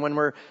people and when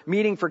we're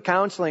meeting for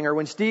counseling or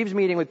when Steve's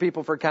meeting with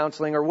people for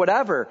counseling or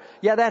whatever.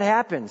 Yeah, that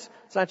happens.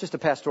 It's not just a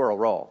pastoral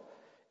role.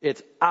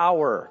 It's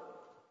our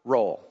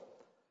role.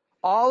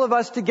 All of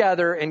us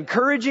together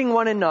encouraging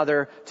one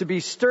another to be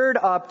stirred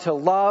up to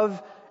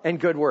love and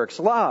good works.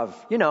 Love,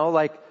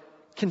 like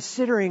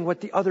considering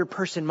what the other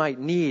person might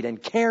need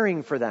and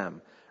caring for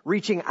them,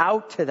 reaching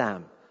out to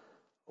them.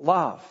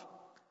 Love.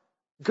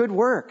 Good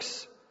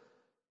works.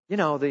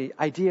 The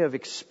idea of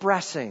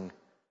expressing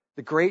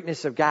the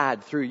greatness of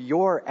God through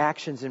your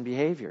actions and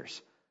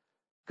behaviors.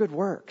 Good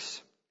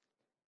works.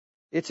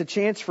 It's a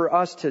chance for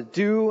us to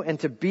do and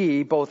to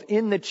be, both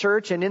in the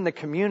church and in the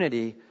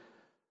community,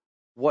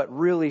 what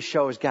really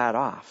shows God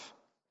off.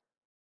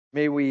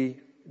 May we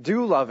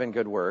do love and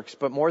good works,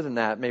 but more than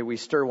that, may we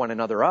stir one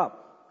another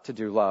up to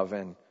do love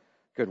and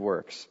good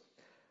works.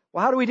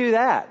 Well, how do we do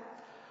that?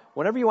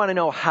 Whenever you want to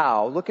know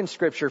how, look in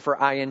Scripture for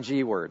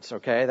ing words,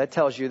 okay? That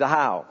tells you the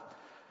how.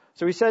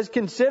 So he says,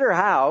 consider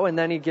how, and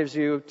then he gives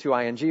you 2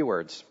 ing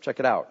words. Check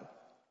it out.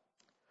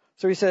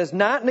 So he says,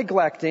 not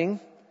neglecting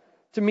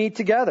to meet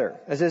together,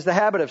 as is the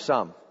habit of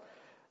some.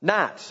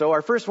 Not. So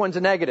our first one's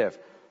a negative.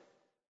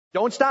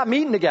 Don't stop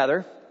meeting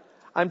together.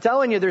 I'm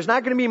telling you, there's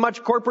not going to be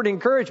much corporate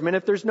encouragement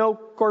if there's no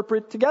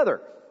corporate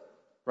together.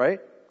 Right?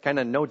 Kind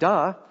of no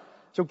duh.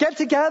 So get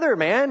together,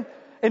 man,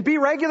 and be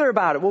regular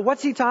about it. Well,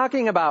 what's he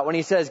talking about when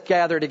he says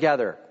gather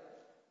together?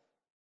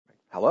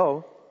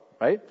 Hello?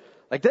 Right?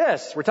 Like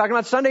this. We're talking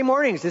about Sunday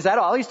mornings. Is that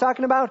all he's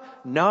talking about?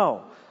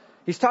 No.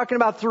 He's talking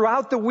about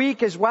throughout the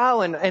week as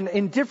well, and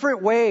in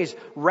different ways,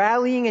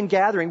 rallying and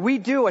gathering. We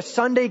do a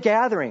Sunday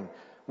gathering.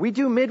 We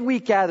do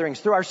midweek gatherings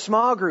through our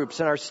small groups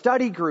and our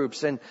study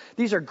groups, and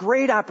these are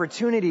great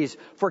opportunities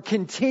for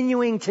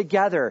continuing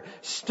together,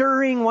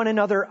 stirring one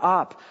another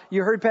up.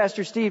 You heard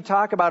Pastor Steve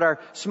talk about our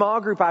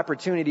small group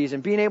opportunities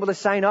and being able to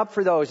sign up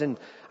for those, and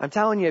I'm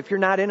telling you, if you're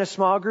not in a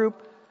small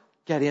group,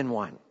 get in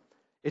one.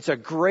 It's a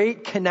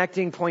great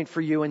connecting point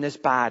for you in this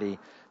body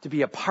to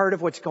be a part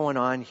of what's going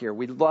on here.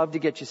 We'd love to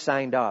get you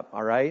signed up,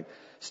 all right?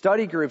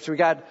 Study groups, we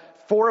got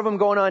 4 of them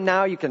going on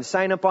now. You can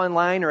sign up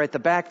online or at the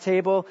back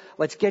table.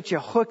 Let's get you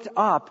hooked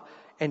up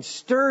and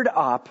stirred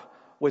up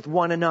with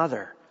one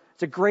another.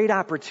 It's a great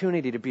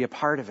opportunity to be a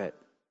part of it.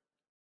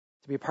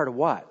 To be a part of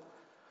what?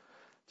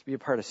 To be a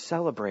part of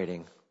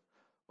celebrating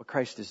what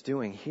Christ is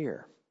doing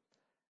here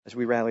as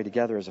we rally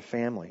together as a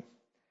family.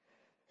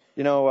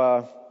 You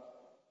know,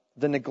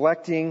 the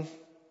neglecting,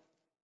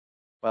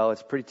 well,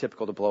 it's pretty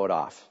typical to blow it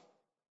off.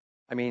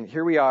 I mean,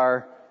 here we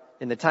are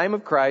in the time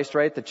of Christ,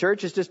 right? The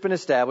church has just been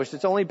established.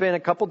 It's only been a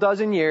couple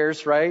dozen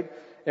years, right?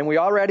 And we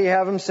already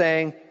have them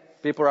saying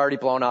people are already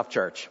blown off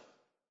church,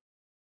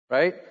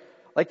 right?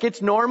 Like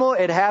it's normal.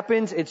 It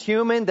happens. It's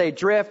human. They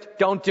drift.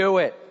 Don't do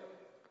it.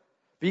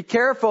 Be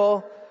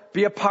careful.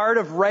 Be a part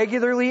of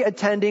regularly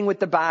attending with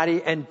the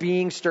body and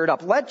being stirred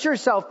up. Let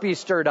yourself be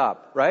stirred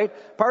up, right?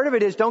 Part of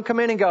it is don't come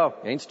in and go,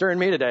 ain't stirring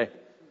me today.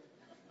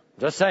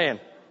 Just saying,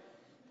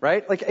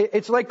 right? Like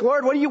it's like,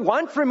 Lord, what do you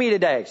want from me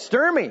today?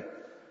 Stir me.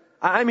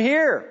 I'm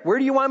here. Where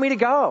do you want me to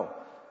go?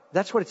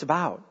 That's what it's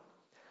about.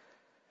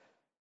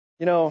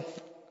 You know,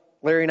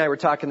 Larry and I were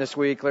talking this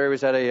week. Larry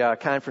was at a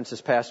conference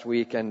this past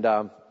week and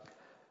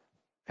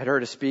had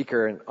heard a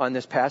speaker on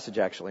this passage,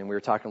 actually, and we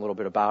were talking a little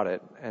bit about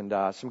it. And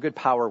some good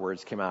power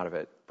words came out of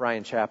it.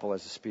 Brian Chappell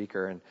as a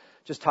speaker, and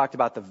just talked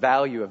about the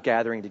value of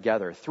gathering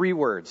together. 3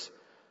 words.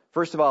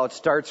 First of all, it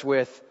starts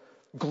with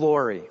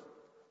glory.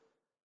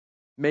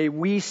 May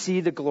we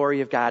see the glory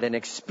of God and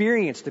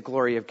experience the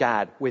glory of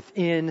God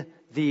within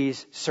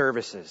these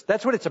services.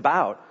 That's what it's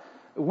about.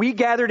 We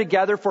gather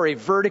together for a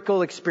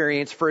vertical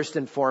experience first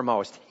and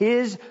foremost.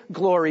 His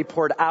glory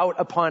poured out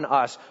upon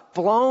us,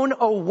 blown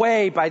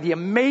away by the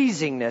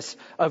amazingness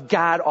of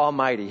God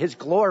Almighty, His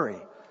glory.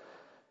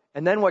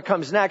 And then what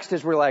comes next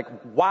is we're like,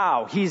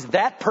 wow, He's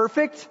that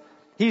perfect?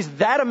 He's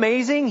that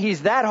amazing?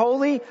 He's that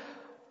holy?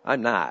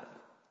 I'm not.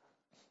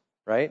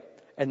 Right?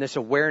 And this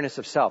awareness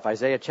of self.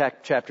 Isaiah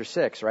chapter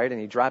 6, right?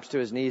 And he drops to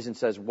his knees and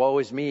says, woe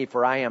is me,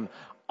 for I am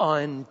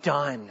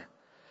undone.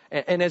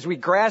 And as we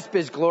grasp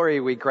His glory,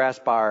 we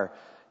grasp our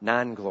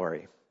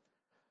non-glory.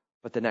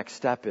 But the next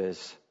step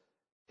is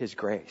His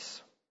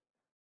grace.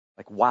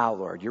 Like, wow,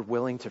 Lord, you're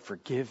willing to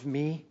forgive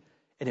me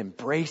and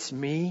embrace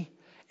me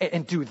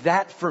and do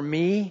that for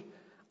me?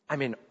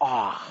 I'm in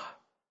awe.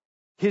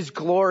 His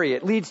glory,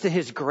 it leads to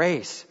His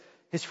grace,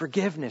 His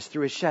forgiveness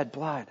through His shed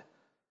blood.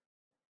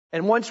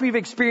 And once we've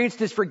experienced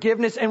His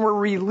forgiveness and we're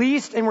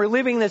released and we're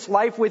living this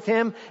life with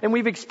Him and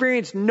we've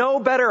experienced no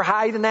better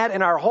high than that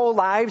in our whole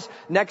lives,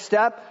 next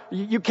step,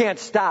 you can't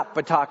stop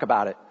but talk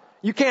about it.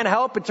 You can't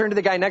help but turn to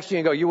the guy next to you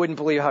and go, you wouldn't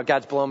believe how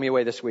God's blown me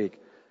away this week.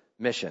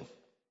 Mission.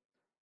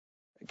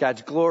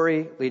 God's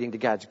glory leading to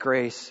God's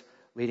grace,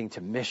 leading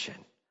to mission.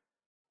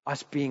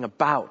 Us being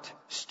about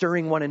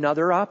stirring one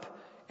another up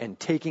and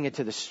taking it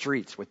to the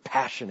streets with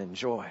passion and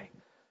joy.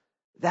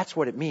 That's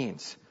what it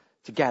means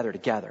to gather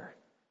together.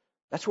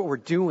 That's what we're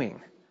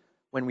doing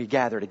when we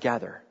gather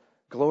together.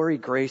 Glory,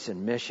 grace,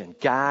 and mission.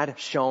 God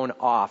shown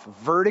off.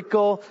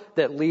 Vertical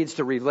that leads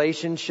to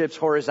relationships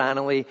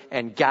horizontally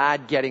and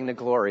God getting the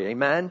glory.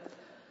 Amen?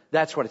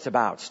 That's what it's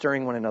about.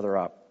 Stirring one another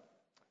up.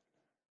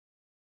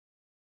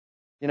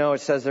 You know,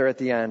 it says there at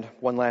the end,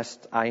 one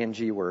last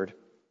ing word.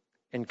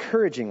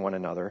 Encouraging one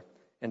another,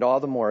 and all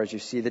the more as you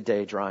see the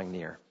day drawing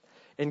near.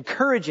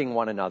 Encouraging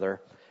one another,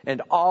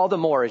 and all the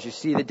more as you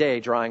see the day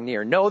drawing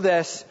near. Know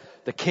this,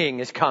 the King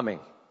is coming.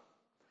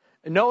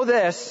 Know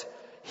this,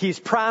 He's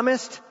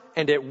promised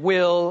and it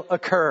will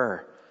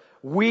occur.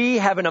 We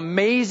have an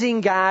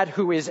amazing God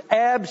who is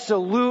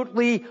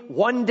absolutely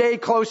one day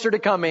closer to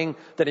coming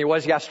than He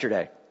was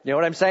yesterday. You know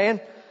what I'm saying?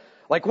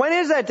 Like, when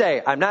is that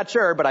day? I'm not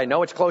sure, but I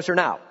know it's closer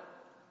now.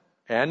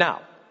 And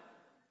now.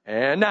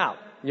 And now.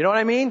 You know what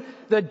I mean?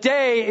 The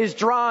day is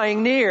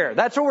drawing near.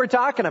 That's what we're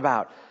talking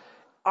about.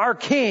 Our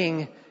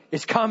King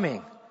is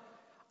coming.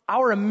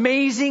 Our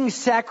amazing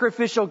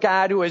sacrificial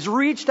God who has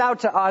reached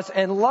out to us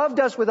and loved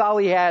us with all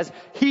he has,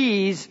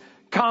 he's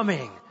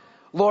coming.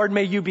 Lord,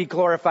 may you be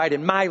glorified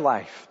in my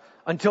life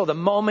until the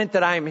moment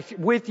that I'm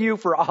with you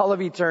for all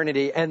of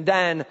eternity. And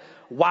then,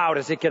 wow,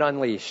 does it get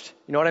unleashed?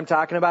 You know what I'm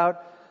talking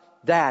about?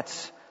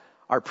 That's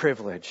our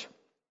privilege.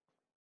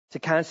 To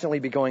constantly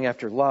be going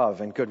after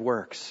love and good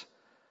works,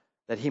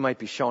 that he might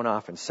be shown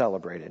off and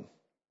celebrated.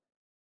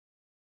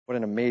 What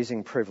an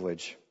amazing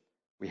privilege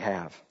we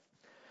have.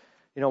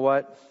 You know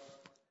what?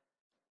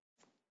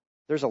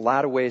 There's a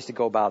lot of ways to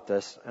go about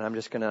this, and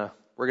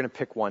we're going to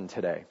pick one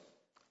today.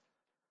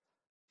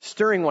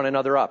 Stirring one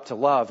another up to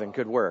love and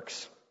good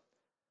works.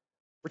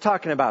 We're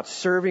talking about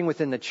serving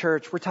within the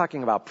church. We're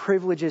talking about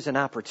privileges and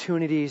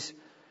opportunities.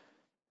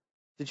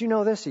 Did you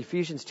know this?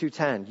 Ephesians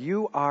 2:10.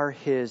 You are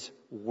his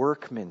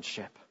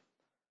workmanship,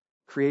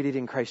 created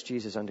in Christ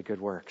Jesus unto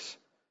good works.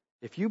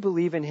 If you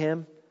believe in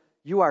him,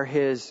 you are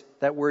his,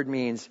 that word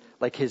means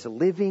like his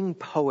living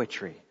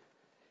poetry,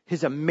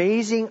 his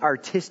amazing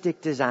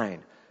artistic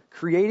design,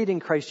 created in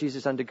Christ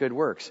Jesus unto good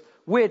works,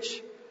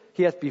 which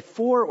he hath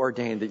before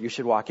ordained that you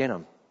should walk in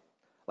them.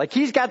 Like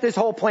he's got this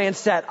whole plan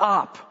set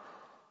up.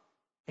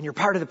 And you're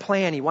part of the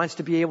plan. He wants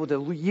to be able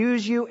to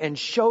use you and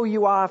show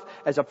you off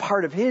as a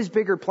part of his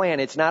bigger plan.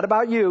 It's not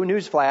about you,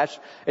 newsflash.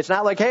 It's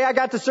not like, hey, I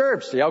got to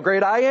serve. See how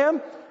great I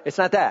am? It's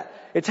not that.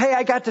 It's, hey,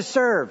 I got to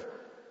serve.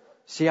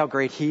 See how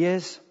great he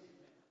is?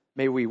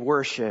 May we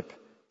worship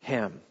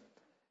him.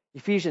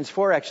 Ephesians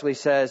 4 actually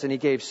says, and he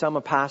gave some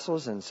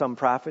apostles and some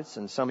prophets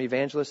and some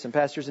evangelists and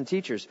pastors and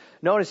teachers.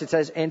 Notice it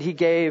says, and he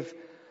gave,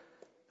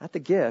 not the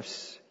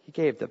gifts, he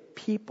gave the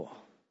people.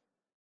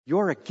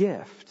 You're a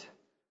gift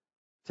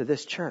to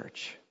this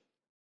church.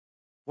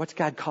 What's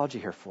God called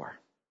you here for?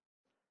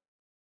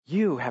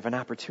 You have an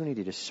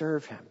opportunity to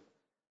serve him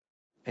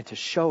and to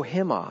show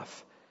him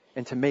off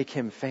and to make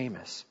him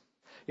famous.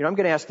 You know, I'm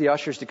going to ask the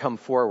ushers to come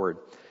forward.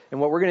 And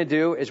what we're going to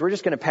do is we're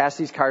just going to pass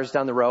these cards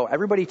down the row.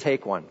 Everybody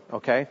take one,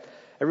 okay?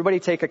 Everybody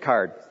take a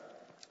card.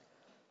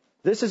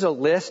 This is a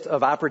list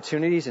of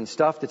opportunities and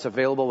stuff that's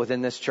available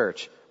within this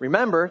church.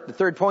 Remember, the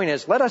third point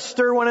is, let us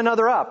stir one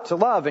another up to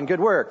love and good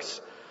works.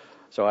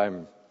 So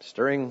I'm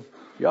stirring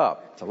you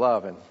up to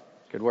love and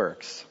good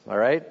works. All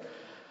right?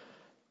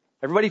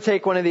 Everybody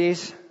take one of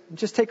these.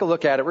 Just take a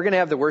look at it. We're going to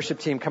have the worship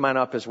team come on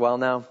up as well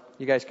now.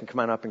 You guys can come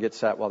on up and get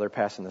set while they're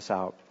passing this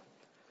out.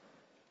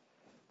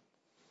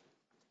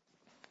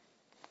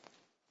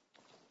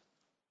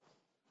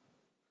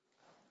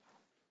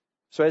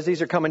 So as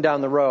these are coming down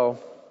the row,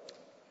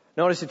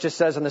 notice it just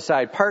says on the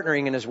side,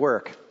 partnering in his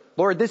work.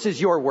 Lord, this is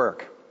your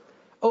work.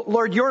 Oh,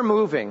 Lord, you're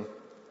moving.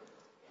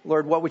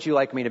 Lord, what would you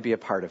like me to be a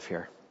part of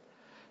here?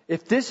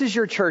 If this is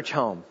your church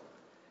home,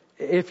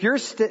 if you're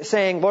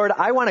saying, Lord,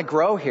 I want to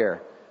grow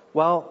here,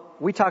 well,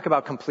 we talk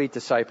about complete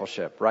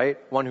discipleship, right?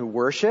 One who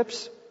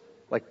worships,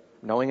 like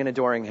knowing and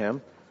adoring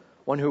him.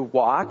 One who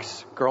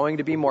walks, growing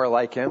to be more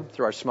like him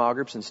through our small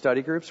groups and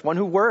study groups. One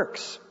who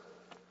works,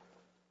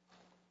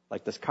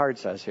 like this card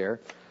says here.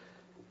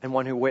 And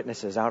one who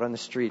witnesses out on the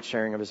street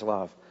sharing of his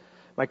love.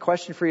 My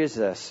question for you is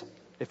this.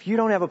 If you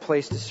don't have a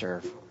place to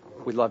serve,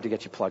 we'd love to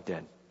get you plugged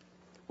in.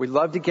 We'd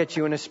love to get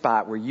you in a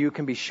spot where you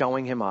can be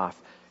showing him off.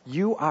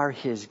 You are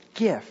his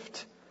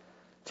gift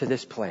to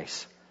this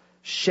place.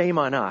 Shame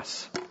on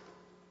us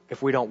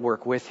if we don't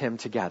work with him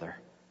together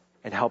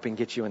and helping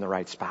get you in the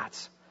right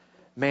spots.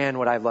 Man,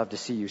 would I love to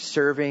see you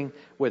serving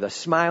with a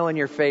smile on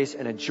your face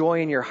and a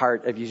joy in your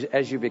heart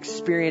as you've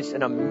experienced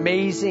an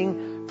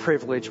amazing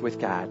privilege with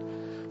God.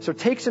 So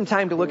take some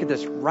time to look at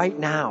this right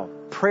now,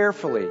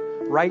 prayerfully,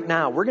 right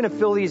now. We're going to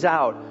fill these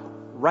out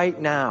right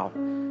now.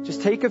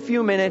 Just take a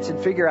few minutes and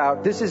figure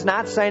out, this is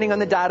not signing on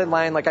the dotted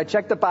line like I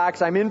checked the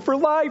box, I'm in for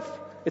life.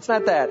 It's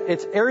not that.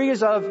 It's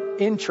areas of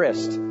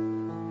interest.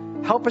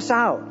 Help us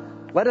out.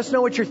 Let us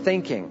know what you're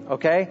thinking,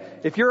 okay?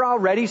 If you're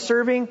already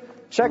serving,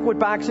 check what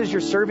boxes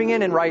you're serving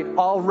in and write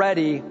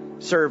already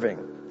serving.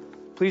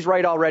 Please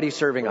write already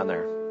serving on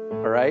there,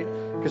 all right?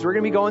 Because we're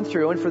going to be going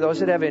through, and for those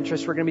that have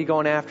interest, we're going to be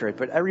going after it.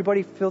 But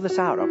everybody fill this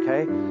out,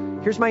 okay?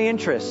 Here's my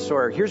interests,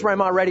 or here's where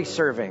I'm already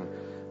serving.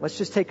 Let's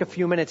just take a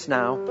few minutes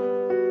now.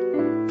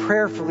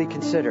 Prayerfully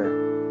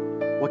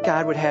consider what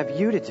God would have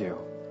you to do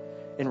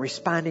in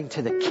responding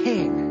to the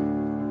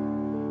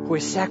King who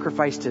has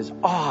sacrificed his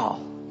all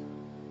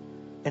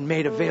and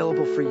made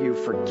available for you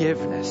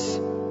forgiveness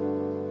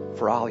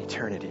for all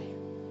eternity.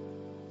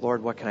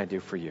 Lord, what can I do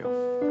for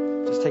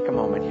you? Just take a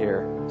moment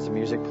here as the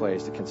music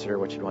plays to consider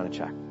what you'd want to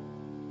check.